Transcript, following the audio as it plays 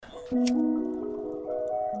Hey,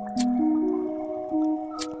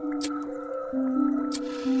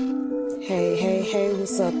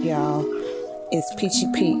 what's up, y'all? It's Peachy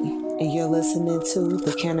P, and you're listening to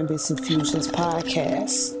the Cannabis Infusions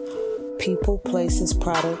podcast. People, places,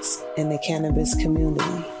 products, and the cannabis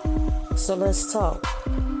community. So let's talk,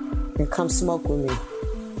 and come smoke with me.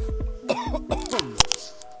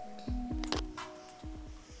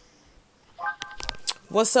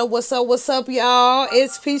 What's up, y'all?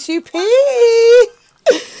 It's Peachy P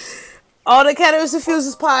on the Cannabis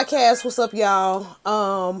Infusions podcast. What's up,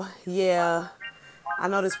 y'all? Yeah, I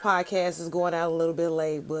know this podcast is going out a little bit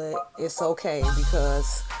late, but it's okay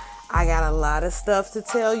because I got a lot of stuff to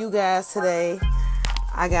tell you guys today.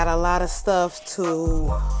 I got a lot of stuff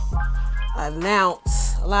to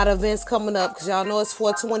announce, a lot of events coming up because y'all know it's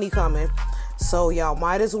 420 coming. So y'all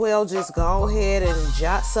might as well just go ahead and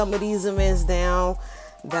jot some of these events down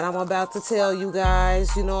that I'm about to tell you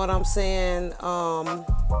guys. You know what I'm saying?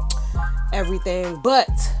 Everything.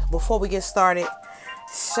 But before we get started,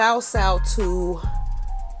 shouts out to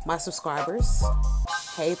my subscribers.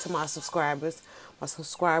 Hey to my subscribers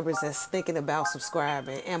that's thinking about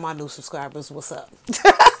subscribing, and my new subscribers, what's up?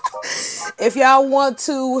 If y'all want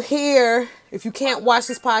to hear, if you can't watch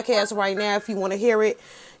this podcast right now, if you want to hear it,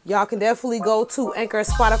 y'all can definitely go to Anchor and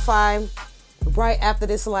Spotify right after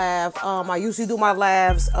this live. I usually do my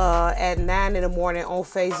lives at 9 in the morning on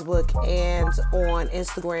Facebook and on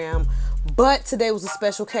Instagram. But today was a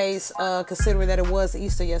special case, considering that it was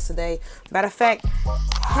Easter yesterday. Matter of fact,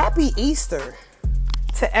 happy Easter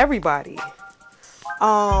to everybody.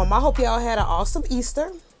 I hope y'all had an awesome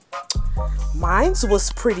Easter. Mine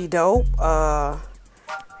was pretty dope. Went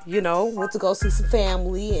to go see some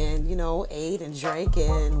family and, ate and drank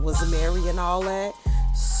and was merry and all that.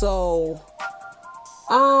 So,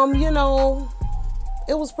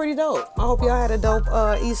 it was pretty dope. I hope y'all had a dope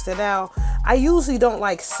Easter. Now, I usually don't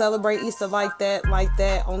celebrate Easter like that,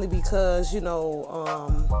 only because, I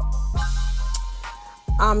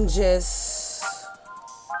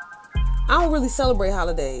don't really celebrate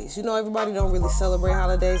holidays. Everybody don't really celebrate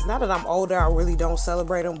holidays. Now that I'm older, I really don't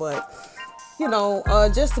celebrate them, but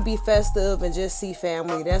just to be festive and just see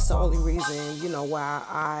family, that's the only reason, why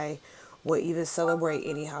I would even celebrate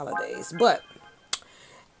any holidays. But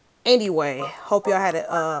anyway, hope y'all had an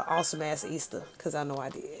awesome ass Easter, because I know I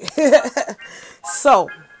did. So,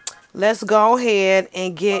 let's go ahead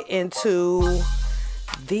and get into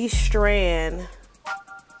the strand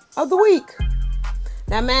of the week.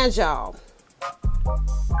 Now, man, y'all,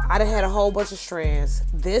 I done had a whole bunch of strands.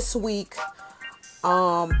 This week,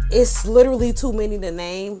 it's literally too many to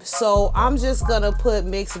name. So I'm just gonna put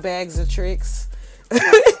mixed bags of tricks.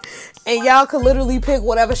 And y'all can literally pick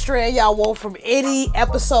whatever strand y'all want from any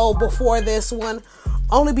episode before this one.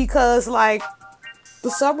 Only because, for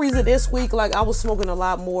some reason this week, I was smoking a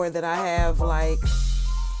lot more than I have,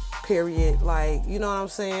 period. You know what I'm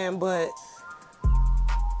saying? But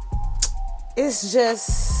it's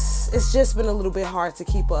just been a little bit hard to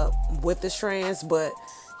keep up with the strands, but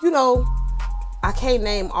I can't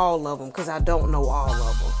name all of them because I don't know all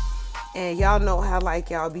of them. And y'all know how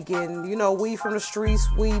y'all be getting, weed from the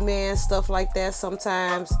streets, weed man, stuff like that.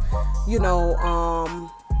 Sometimes, you don't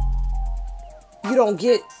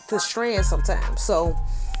get the strand sometimes. So,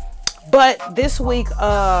 but this week,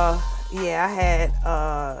 I had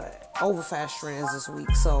over 5 strands this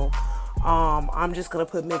week. So, I'm just gonna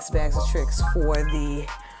put mixed bags of tricks for the,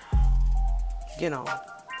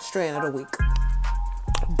 strand of the week.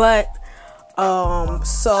 But,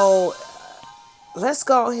 so let's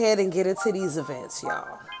go ahead and get into these events, y'all.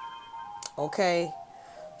 Okay?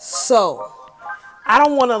 So, I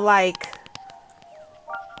don't want to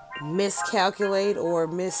miscalculate or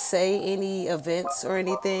missay any events or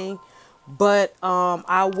anything, but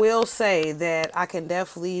I will say that I can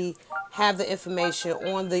definitely have the information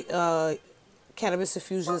on the Cannabis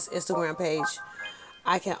Infusions Instagram page.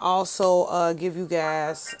 I can also give you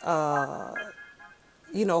guys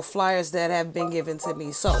flyers that have been given to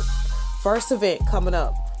me. So, first event coming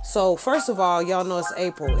up. So, first of all, y'all know it's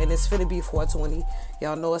April and it's finna be 420.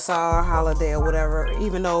 Y'all know it's our holiday or whatever.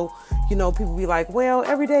 Even though, people be like, well,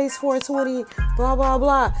 every day is 420, blah, blah,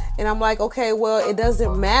 blah. And I'm like, okay, well, it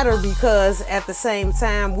doesn't matter because at the same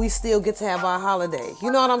time, we still get to have our holiday. You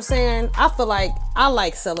know what I'm saying? I feel like I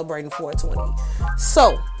like celebrating 420.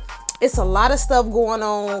 So, it's a lot of stuff going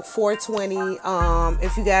on 420.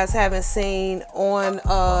 If you guys haven't seen on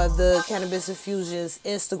the Cannabis Infusions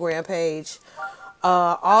Instagram page,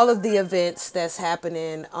 all of the events that's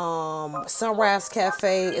happening. Sunrise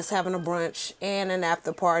Cafe is having a brunch and an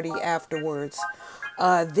after party afterwards.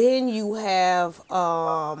 Then you have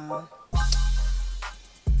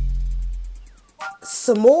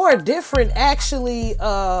some more different, actually,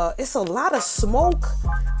 it's a lot of smoke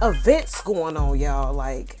events going on, y'all.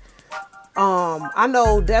 Like, I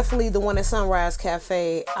know definitely the one at Sunrise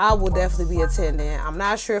Cafe, I will definitely be attending. I'm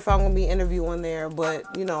not sure if I'm going to be interviewing there, but,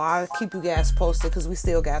 you know, I'll keep you guys posted because we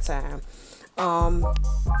still got time.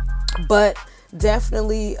 But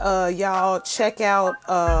definitely, y'all check out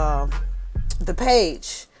the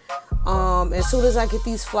page. As soon as I get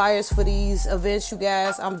these flyers for these events, you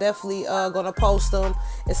guys, I'm definitely gonna post them.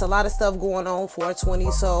 It's a lot of stuff going on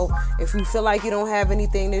 420, so if you feel like you don't have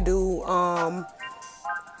anything to do,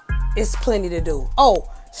 it's plenty to do. Oh,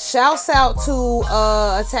 shouts out to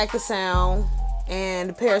Attack the Sound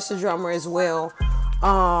and Paris the drummer as well.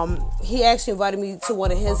 He actually invited me to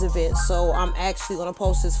one of his events, so I'm actually gonna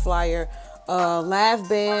post his flyer. Live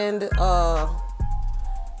band,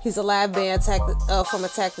 he's a live band from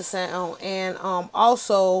Attack the Sound, and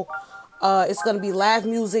also it's gonna be live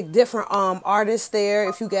music, different artists there.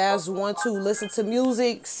 If you guys want to listen to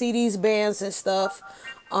music, see these bands and stuff,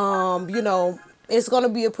 you know, it's gonna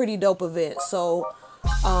be a pretty dope event. So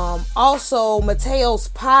also Mateo's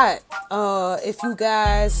Pot, if you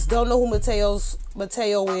guys don't know who Mateo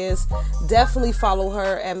is, definitely follow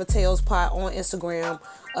her at Mateo's Pot on Instagram.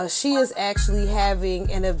 She is actually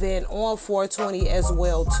having an event on 420 as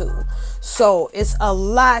well too. So it's a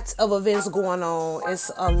lot of events going on.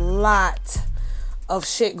 It's a lot of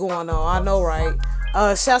shit going on. I know, right?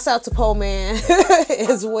 Shouts out to Poe Man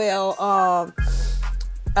as well.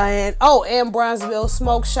 And Bronzeville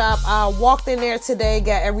Smoke Shop. I walked in there today,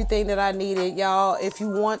 got everything that I needed, y'all. If you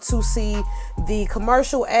want to see the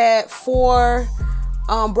commercial ad for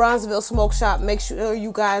Bronzeville Smoke Shop, make sure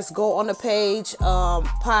you guys go on the page.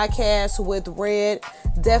 Podcast with Red,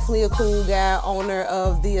 definitely a cool guy, owner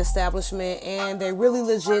of the establishment, and they really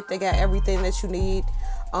legit. They got everything that you need.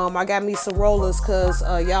 I got me some rollers because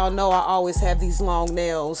y'all know I always have these long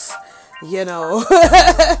nails, you know.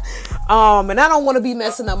 And I don't want to be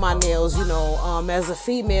messing up my nails, you know. As a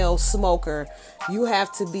female smoker, you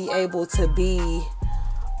have to be able to be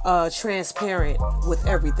transparent with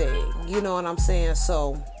everything, you know what I'm saying?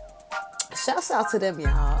 So shouts out to them,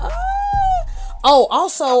 y'all.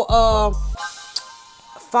 Also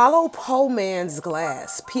follow Poe Man's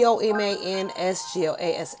Glass,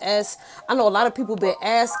 POMANSGLASS. I know a lot of people been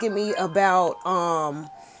asking me about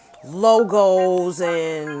logos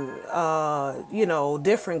and you know,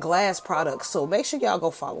 different glass products, so make sure y'all go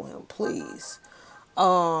follow him, please.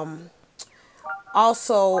 Also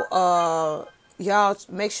y'all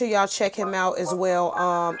make sure y'all check him out as well,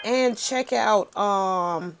 and check out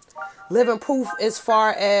Living Proof as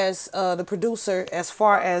far as the producer, as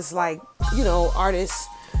far as, like, you know, artists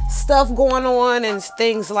stuff going on and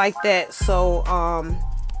things like that. So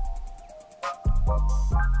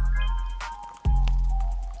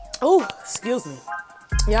oh, excuse me,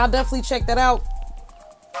 y'all definitely check that out.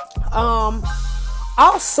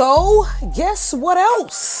 Also, guess what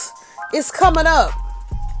else is coming up?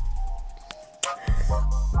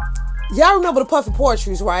 Y'all remember the Puffin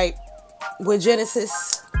Poetries, right? With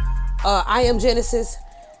Genesis, I Am Genesis.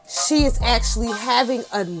 She is actually having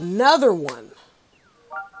another one.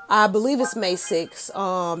 I believe it's May 6th.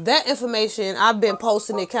 That information, I've been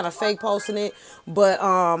posting it, kind of fake posting it. But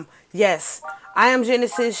yes, I Am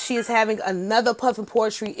Genesis. She is having another Puffin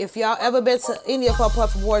Poetry. If y'all ever been to any of her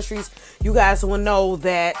Puffin Poetries, you guys will know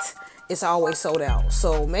that it's always sold out.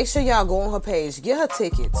 So make sure y'all go on her page, get her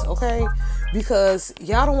tickets, okay? Because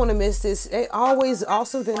y'all don't want to miss this. They always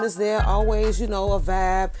awesome vendors there, always, you know, a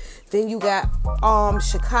vibe. Then you got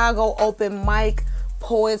Chicago open mic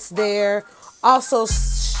poets there. Also,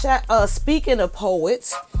 speaking of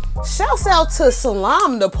poets, shouts out to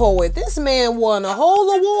Salam the poet. This man won a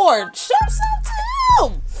whole award. Shouts out to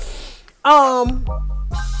him.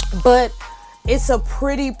 But it's a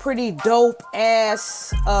pretty dope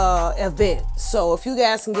ass event. So if you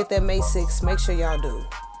guys can get that May 6th, make sure y'all do,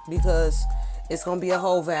 because it's gonna be a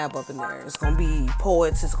whole vibe up in there. It's gonna be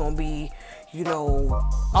poets. It's gonna be, you know,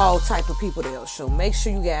 all type of people there. So make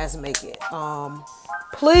sure you guys make it.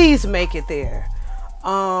 Please make it there.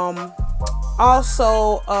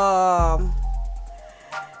 Also,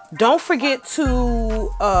 don't forget to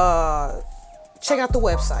check out the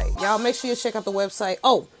website. Y'all make sure you check out the website.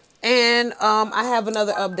 Oh, and I have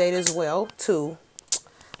another update as well too,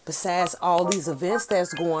 besides all these events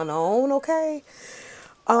that's going on, okay?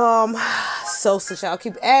 So since y'all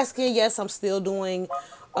keep asking, yes, I'm still doing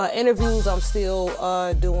interviews. I'm still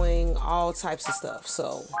doing all types of stuff.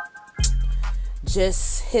 So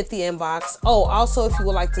just hit the inbox. Oh, also, if you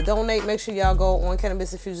would like to donate, make sure y'all go on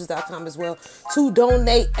cannabisinfusions.com as well to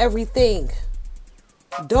donate everything.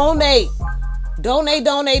 Donate. Donate,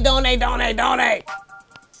 donate, donate, donate, donate.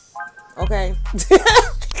 Okay.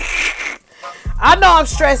 I know I'm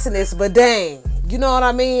stressing this, but dang. You know what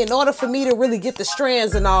I mean? In order for me to really get the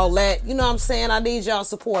strands and all that, you know what I'm saying? I need y'all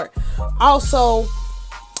support. Also,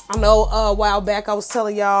 I know a while back I was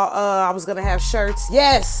telling y'all I was going to have shirts.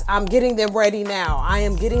 Yes, I'm getting them ready now. I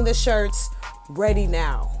am getting the shirts ready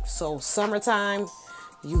now. So summertime,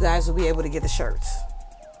 you guys will be able to get the shirts.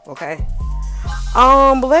 Okay?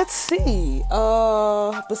 Let's see.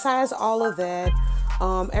 Besides all of that,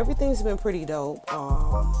 everything's been pretty dope.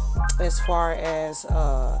 As far as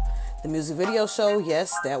the music video show,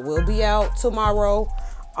 yes, that will be out tomorrow.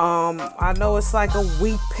 I know it's like a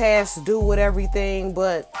week past due with everything,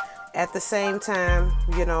 but at the same time,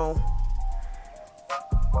 you know,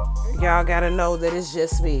 y'all gotta know that it's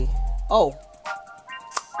just me. Oh,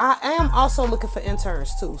 I am also looking for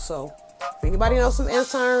interns too. So if anybody knows some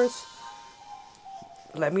interns,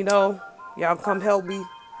 let me know. Y'all come help me.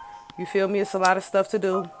 You feel me? It's a lot of stuff to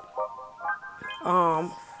do.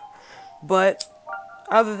 But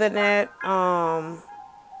other than that,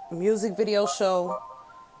 music video show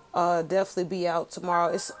definitely be out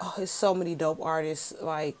tomorrow. It's so many dope artists.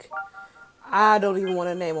 Like, I don't even want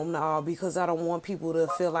to name them all because I don't want people to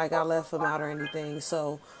feel like I left them out or anything.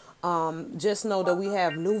 So just know that we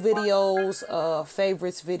have new videos,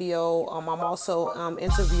 favorites video. I'm also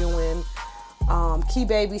interviewing Key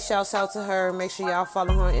Baby. Shouts out to her. Make sure y'all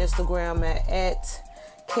follow her on Instagram at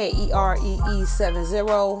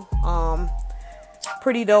KEREE70.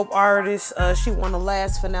 Pretty dope artist. She won the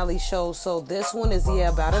last finale show, so this one is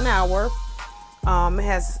about an hour. It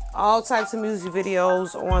has all types of music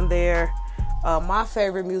videos on there. My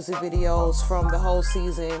favorite music videos from the whole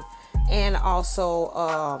season, and also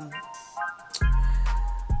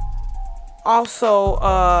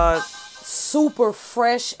super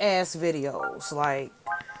fresh ass videos. Like,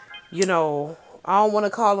 you know, I don't want to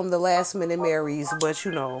call them the last minute Marys, but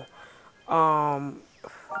you know,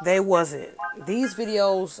 they wasn't. These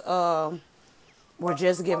videos were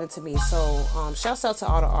just given to me. So shouts out to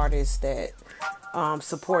all the artists that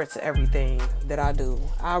supports everything that I do.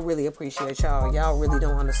 I really appreciate y'all. Y'all really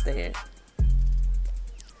don't understand.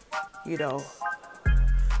 You know,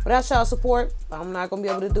 without y'all support, I'm not gonna be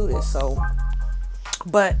able to do this. So,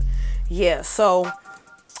 but yeah, so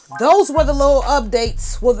those were the little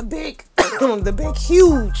updates. Well, the big, the big,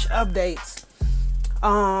 huge updates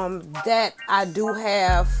that I do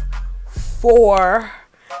have for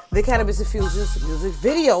the Cannabis Infusions music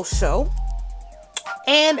video show.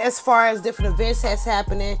 And as far as different events that's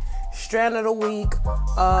happening, Strand of the Week,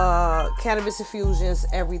 Cannabis Infusions,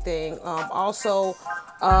 everything. Also,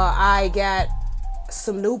 I got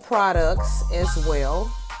some new products as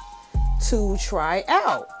well to try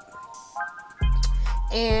out.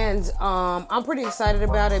 And I'm pretty excited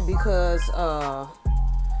about it because,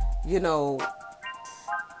 you know,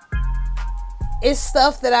 it's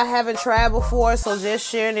stuff that I haven't tried before. So just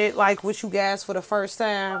sharing it like with you guys for the first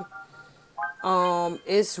time,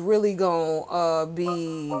 it's really gonna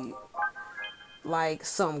be like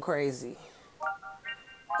something crazy.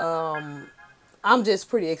 I'm just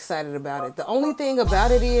pretty excited about it. The only thing about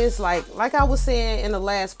it is like I was saying in the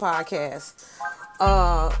last podcast,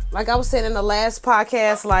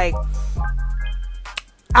 like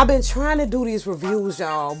I've been trying to do these reviews,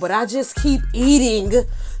 y'all, but I just keep eating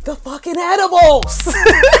the fucking edibles.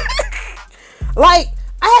 Like,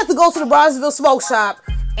 I had to go to the Brownsville Smoke Shop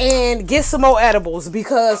and get some more edibles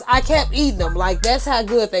because I kept eating them. Like, that's how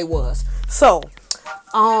good they was. So,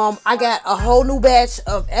 I got a whole new batch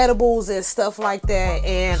of edibles and stuff like that,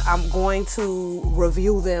 and I'm going to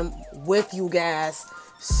review them with you guys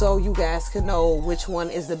so you guys can know which one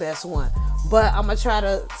is the best one. But I'm gonna try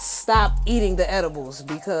to stop eating the edibles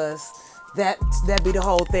because that be the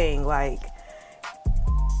whole thing. Like,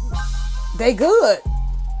 they good.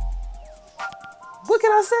 What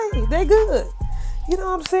can I say? They good. You know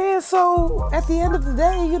what I'm saying? So at the end of the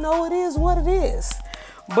day, you know, it is what it is.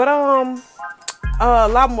 But a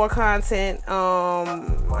lot more content.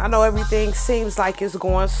 I know everything seems like it's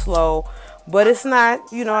going slow, but it's not.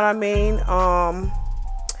 You know what I mean?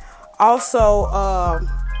 Also,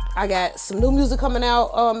 I got some new music coming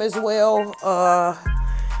out as well.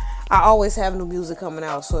 I always have new music coming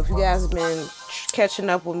out, so if you guys have been catching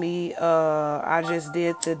up with me, I just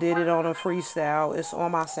did it on a freestyle. It's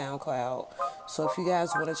on my SoundCloud, so if you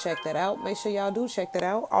guys want to check that out, make sure y'all do check that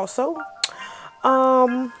out. Also,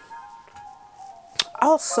 I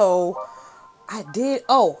did.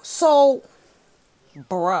 Oh, so,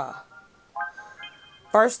 bruh.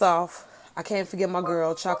 First off, I can't forget my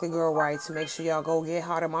girl, Chocolate Girl Writes. Make sure y'all go get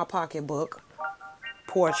Heart in My Pocketbook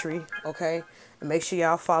poetry, okay? And make sure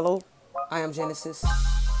y'all follow I am Genesis.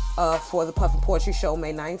 For the Puffin Poetry Show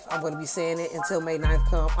May 9th. I'm going to be saying it until May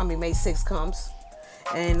 6th comes.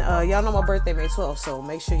 And y'all know my birthday May 12th, so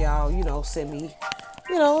make sure y'all, send me,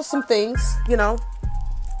 some things,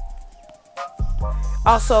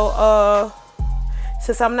 Also,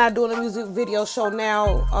 since I'm not doing a music video show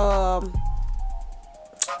now,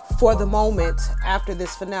 for the moment, after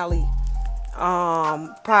this finale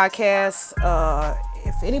podcast,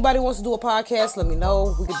 if anybody wants to do a podcast, let me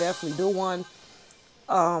know. We could definitely do one.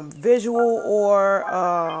 Visual or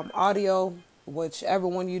audio, whichever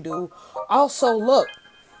one you do. Also, look,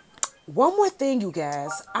 one more thing, you guys.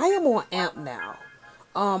 I am on AMP now.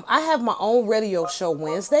 I have my own radio show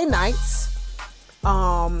Wednesday nights,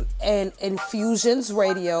 and Infusions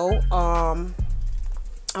Radio. I'm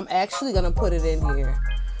actually gonna put it in here.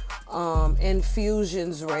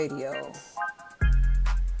 Infusions Radio.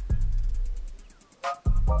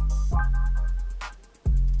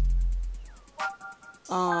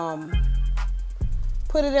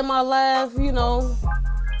 Put it in my live,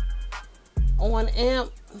 on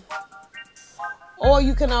AMP. Or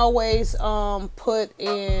you can always put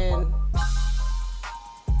in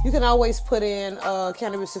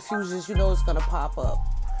Cannabis Infusions. It's gonna pop up.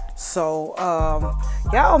 So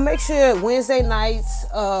y'all make sure Wednesday nights,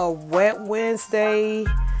 Wet Wednesday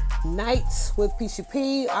nights with Peachy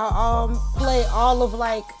P. I play all of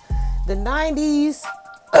like the 90s,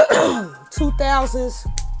 2000s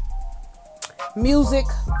music,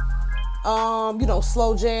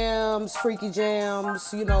 slow jams, freaky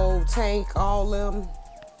jams, Tank, all them.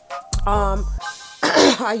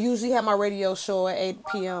 I usually have my radio show at 8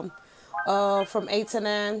 p.m. From 8 to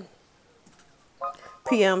 9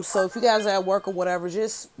 p.m. So if you guys are at work or whatever,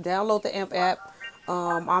 just download the AMP app.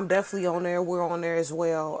 I'm definitely on there. We're on there as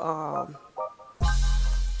well.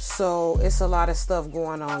 So it's a lot of stuff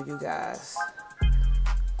going on, you guys.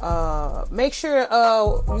 Make sure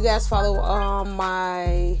you guys follow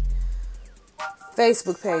my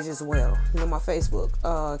Facebook page as well. My Facebook,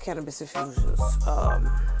 Cannabis Infusions.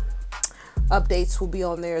 Updates will be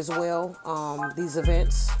on there as well. These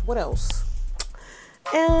events. What else?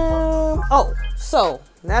 So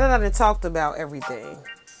now that I done talked about everything,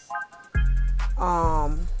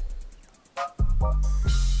 I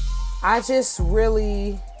just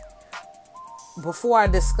really, before I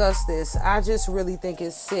discuss this, I just really think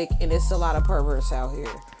it's sick and it's a lot of perverts out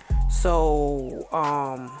here. So,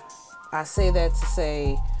 I say that to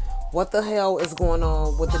say, what the hell is going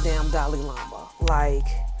on with the damn Dalai Lama? Like,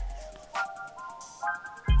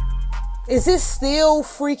 is this still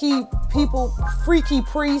freaky people, freaky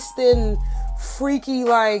priests and freaky,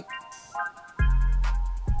 like,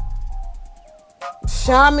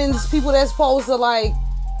 shamans, people that's supposed to, like,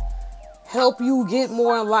 help you get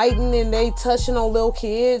more enlightened, and they touching on little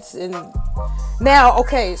kids? And now,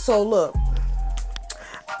 okay, so look,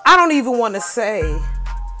 I don't even want to say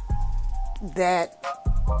that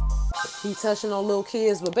he touching on little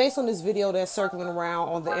kids, but based on this video that's circling around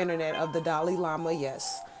on the internet of the Dalai Lama,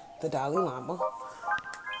 yes, the Dalai Lama,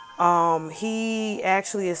 he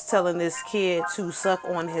actually is telling this kid to suck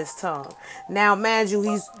on his tongue. Now, mind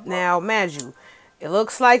you, it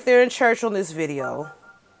looks like they're in church on this video,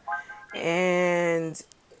 and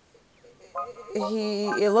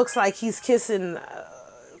it looks like he's kissing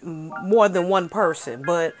more than one person,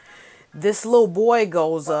 but this little boy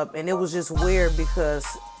goes up, and it was just weird because,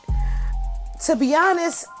 to be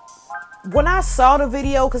honest, when I saw the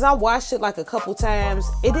video, because I watched it like a couple times,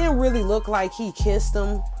 it didn't really look like he kissed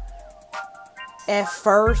him at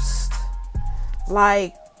first.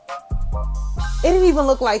 Like, it didn't even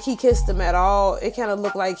look like he kissed him at all. It kind of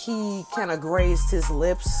looked like he kind of grazed his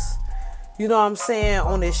lips, you know what I'm saying,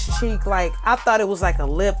 on his cheek. Like, I thought it was like a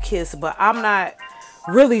lip kiss, but I'm not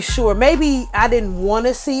really sure. Maybe I didn't want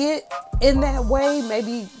to see it in that way.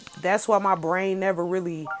 Maybe that's why my brain never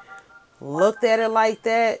really looked at it like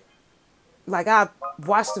that. Like, I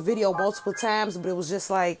watched the video multiple times, but it was just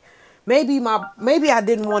like, maybe I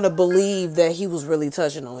didn't want to believe that he was really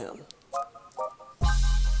touching on him.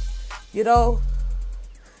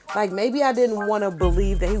 Like, maybe I didn't want to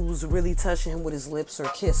believe that he was really touching him with his lips or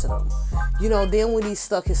kissing him. Then when he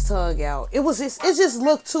stuck his tongue out, it just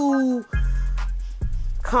looked too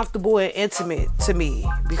comfortable and intimate to me,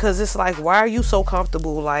 because it's like, why are you so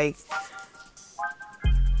comfortable, like,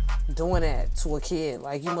 doing that to a kid?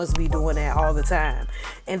 Like, you must be doing that all the time.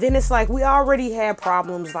 And then it's like, we already had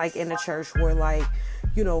problems like in the church where, like,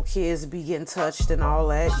 kids be getting touched and all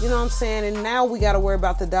that, you know what I'm saying? And now we got to worry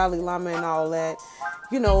about the Dalai Lama and all that,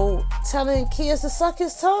 telling kids to suck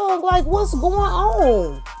his tongue. Like, what's going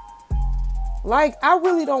on? Like, I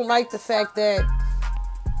really don't like the fact that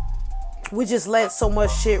we just let so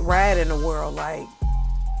much shit ride in the world. Like,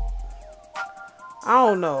 I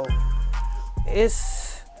don't know.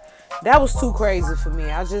 That was too crazy for me.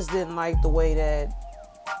 I just didn't like the way that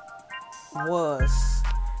was.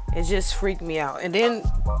 It just freaked me out. And then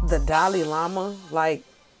the Dalai Lama, like,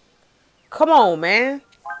 come on, man.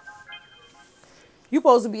 You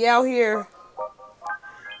supposed to be out here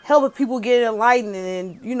helping people get enlightened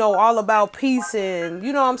and, you know, all about peace and,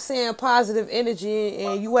 you know what I'm saying, positive energy,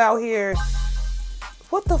 and you out here,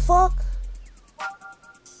 what the fuck?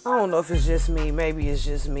 I don't know if it's just me. Maybe it's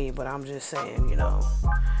just me, but I'm just saying, you know.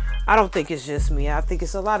 I don't think it's just me. I think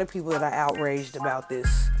it's a lot of people that are outraged about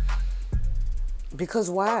this. Because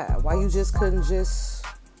why? Why you just couldn't just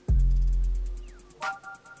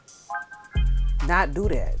not do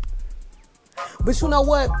that? But you know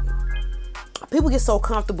what? People get so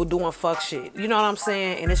comfortable doing fuck shit. You know what I'm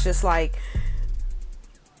saying? And it's just like,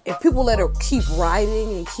 if people let her keep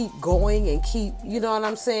riding and keep going and keep, you know what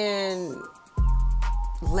I'm saying,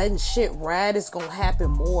 letting shit ride, it's gonna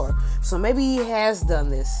happen more. So maybe he has done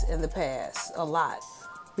this in the past a lot.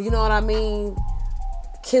 You know what I mean?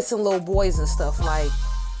 Kissing little boys and stuff. Like,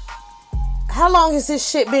 how long has this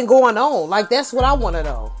shit been going on? Like, that's what I want to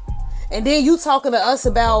know. And then you talking to us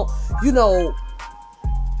about, you know,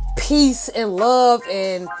 peace and love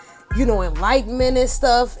and, you know, enlightenment and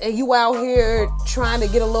stuff, and you out here trying to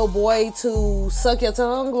get a little boy to suck your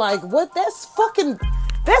tongue. Like, what? That's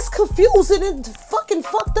confusing and fucking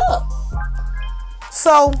fucked up.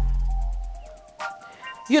 So,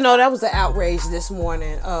 you know, that was the outrage this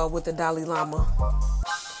morning with the Dalai Lama.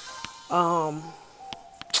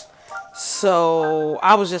 So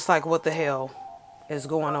I was just like, what the hell is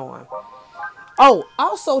going on? Oh,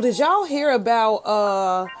 also, did y'all hear about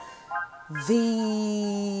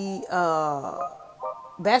the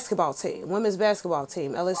basketball team, women's basketball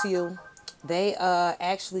team, LSU? They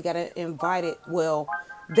actually got invited. Well,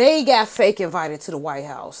 they got fake invited to the White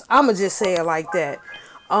House. I'ma just say it like that.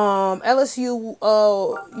 LSU,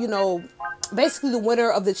 you know, basically the winner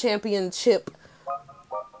of the championship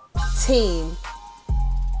team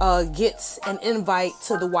gets an invite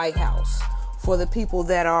to the White House for the people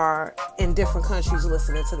that are in different countries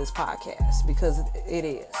listening to this podcast, because it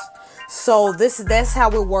is. So that's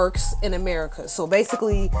how it works in America. So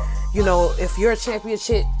basically, you know, if you're a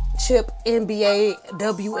championship NBA,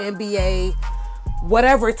 WNBA,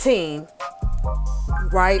 whatever team,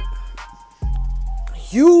 right,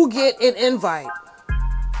 you get an invite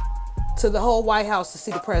to the whole White House to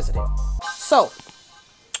see the president. So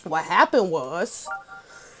what happened was,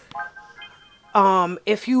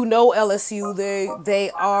 if you know LSU,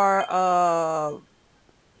 they are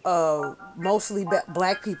mostly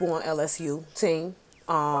black people on LSU team,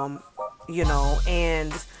 you know,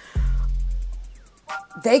 and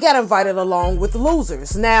they got invited along with the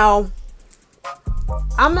losers. Now,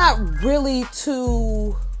 I'm not really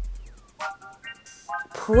too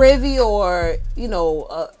privy or, you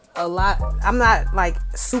know, a lot. I'm not like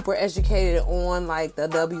super educated on like the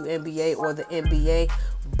WNBA or the NBA,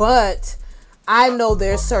 but I know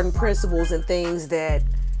there's certain principles and things that,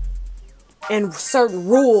 and certain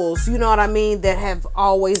rules, you know what I mean, that have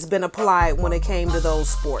always been applied when it came to those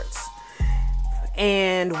sports.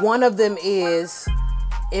 And one of them is,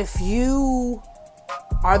 if you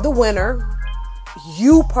are the winner,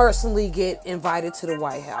 you personally get invited to the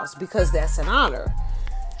White House because that's an honor.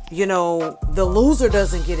 You know, the loser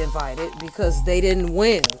doesn't get invited because they didn't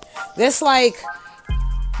win. That's like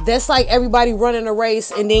everybody running a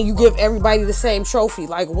race and then you give everybody the same trophy.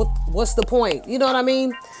 Like, what's the point? You know what I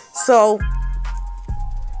mean? So,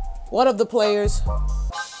 one of the players,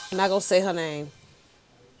 I'm not going to say her name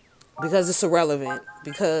because it's irrelevant,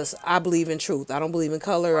 because I believe in truth. I don't believe in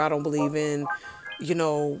color. I don't believe in, you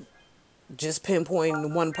know, just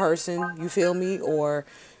pinpointing one person, you feel me? Or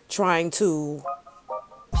trying to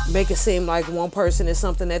make it seem like one person is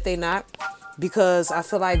something that they not. Because I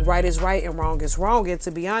feel like right is right and wrong is wrong. And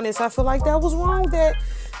to be honest, I feel like that was wrong, that,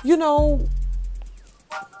 you know,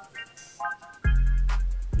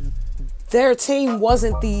 their team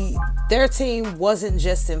wasn't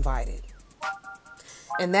just invited.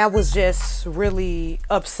 And that was just really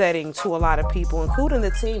upsetting to a lot of people, including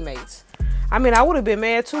the teammates. I mean, I would have been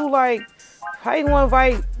mad too. Like, how you gonna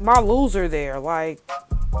invite my loser there, like,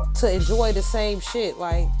 to enjoy the same shit?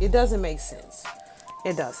 Like, it doesn't make sense.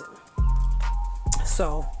 It doesn't.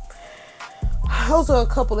 So, those are a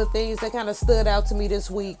couple of things that kind of stood out to me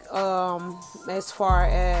this week, as far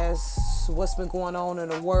as what's been going on in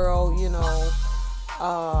the world, you know.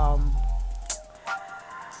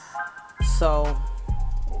 So,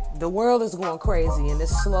 the world is going crazy, and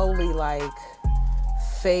it's slowly like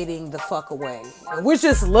fading the fuck away. And we're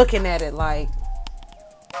just looking at it like,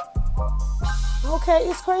 okay,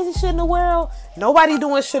 it's crazy shit in the world. Nobody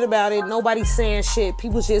doing shit about it. Nobody saying shit.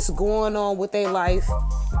 People just going on with their life.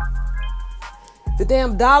 The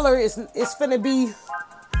damn dollar is finna be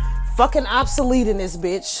fucking obsolete in this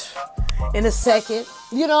bitch in a second.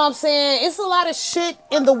 You know what I'm saying? It's a lot of shit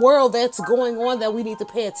in the world that's going on that we need to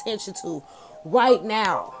pay attention to right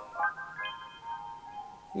now.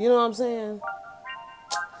 You know what I'm saying?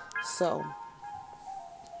 So,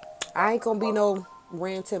 I ain't gonna be no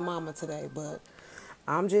ranting mama today, but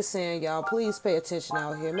I'm just saying, y'all, please pay attention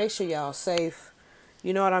out here. Make sure y'all safe.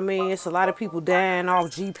 You know what I mean? It's a lot of people dying off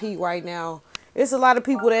GP right now. It's a lot of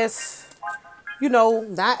people that's,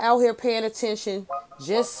 not out here paying attention,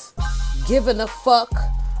 just giving a fuck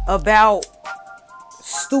about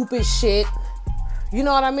stupid shit. You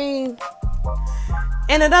know what I mean?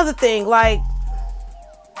 And another thing, like,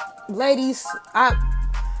 ladies, I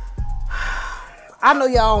know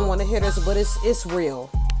y'all don't want to hear this, but it's real.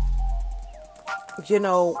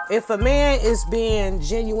 If a man is being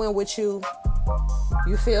genuine with you,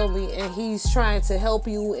 you feel me, and he's trying to help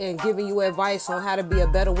you and giving you advice on how to be a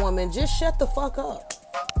better woman, just shut the fuck up.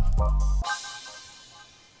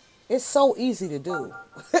 It's so easy to do.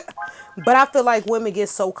 But I feel like women get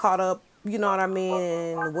so caught up, you know what I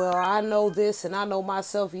mean? Well, I know this and I know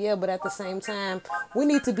myself, yeah, but at the same time, we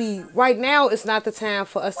need to be, right now, it's not the time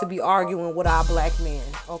for us to be arguing with our black men,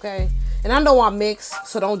 okay? And I know I'm mixed,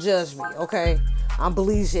 so don't judge me, okay? I'm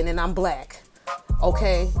Belizean and I'm black,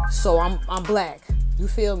 okay? So I'm black, you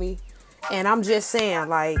feel me? And I'm just saying,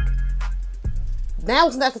 like,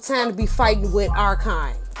 now's not the time to be fighting with our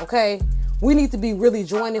kind, okay? We need to be really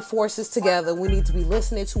joining forces together. We need to be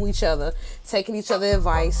listening to each other, taking each other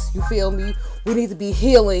advice. You feel me? We need to be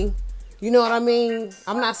healing. You know what I mean?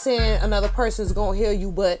 I'm not saying another person's going to heal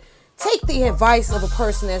you, but take the advice of a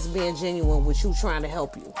person that's being genuine with you, trying to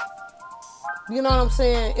help you. You know what I'm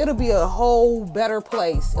saying? It'll be a whole better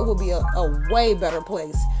place. It will be a way better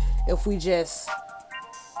place if we just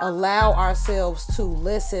allow ourselves to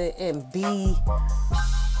listen and be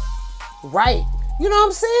right. You know what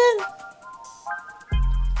I'm saying?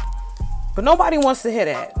 But nobody wants to hear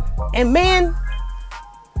that. And men,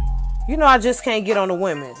 I just can't get on the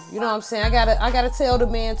women. You know what I'm saying? I gotta tell the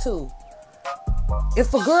man too.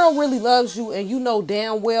 If a girl really loves you and you know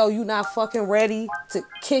damn well you not fucking ready to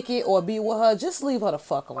kick it or be with her, just leave her the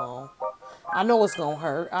fuck alone. I know it's gonna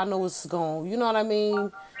hurt. I know it's gonna, you know what I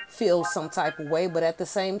mean, feel some type of way. But at the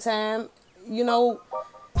same time,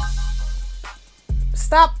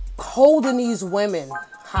 stop holding these women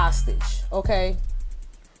hostage, okay?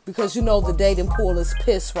 Because the dating pool is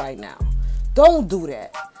pissed right now. Don't do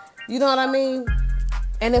that. You know what I mean?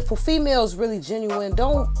 And if a female is really genuine,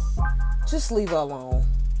 just leave her alone.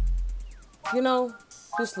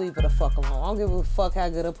 Just leave her the fuck alone. I don't give a fuck how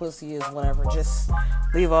good a pussy is, whatever. Just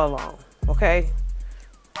leave her alone, okay?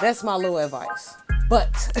 That's my little advice. But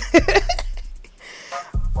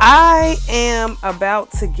I am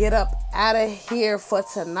about to get up out of here for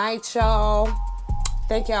tonight, y'all.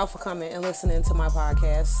 Thank y'all for coming and listening to my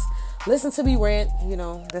podcast. Listen to me rant,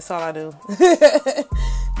 that's all I do.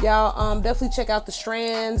 Y'all definitely check out the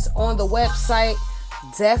strands on the website.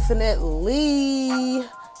 Definitely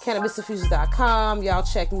CannabisDiffusions.com. Y'all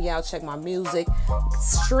check me out, check my music.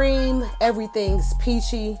 Stream, everything's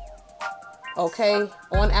peachy. Okay?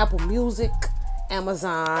 On Apple Music,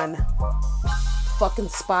 Amazon, fucking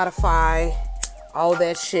Spotify, all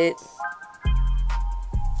that shit.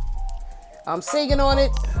 I'm singing on it,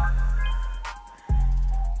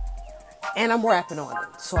 and I'm rapping on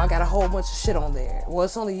it. So I got a whole bunch of shit on there. Well,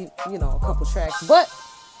 it's only, a couple tracks, but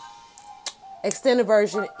extended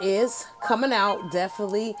version is coming out,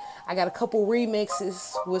 definitely. I got a couple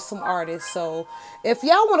remixes with some artists. So if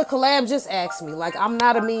y'all want to collab, just ask me. Like, I'm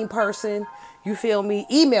not a mean person. You feel me?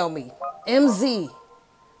 Email me,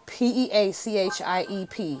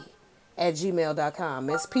 mzpeachiep@gmail.com.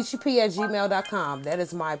 It's peachyp@gmail.com. That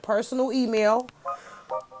is my personal email.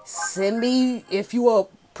 Send me, if you are a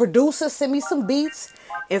producer, send me some beats.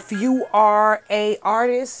 If you are a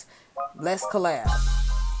artist, let's collab.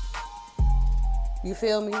 You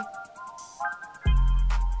feel me?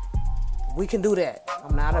 We can do that.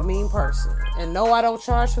 I'm not a mean person. And no, I don't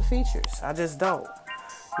charge for features. I just don't.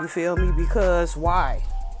 You feel me? Because why?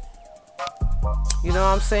 You know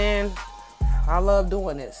what I'm saying? I love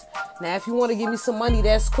doing this. Now, if you want to give me some money,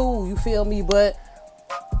 that's cool. You feel me? But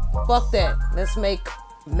fuck that. Let's make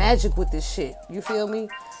magic with this shit. You feel me?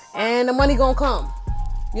 And the money gonna come.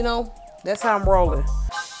 That's how I'm rolling.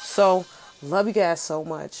 So, love you guys so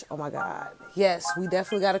much. Oh my God. Yes, we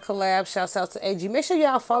definitely got a collab. Shouts out to AG. Make sure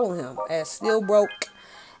y'all follow him at Still Broke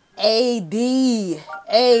ADAG.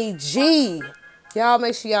 Y'all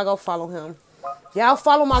make sure y'all go follow him. Y'all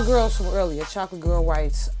follow my girls from earlier, Chocolate Girl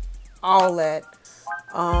Whites, all that.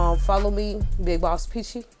 Follow me, Big Boss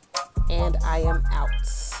Peachy, and I am out.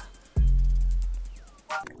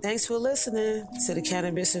 Thanks for listening to the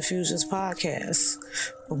Cannabis Infusions podcast.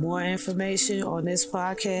 For more information on this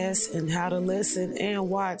podcast and how to listen and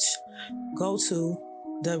watch, go to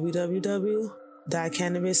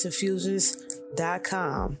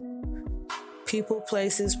www.cannabisinfusions.com. People,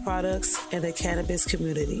 places, products, and the cannabis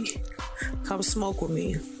community. Come smoke with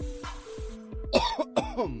me.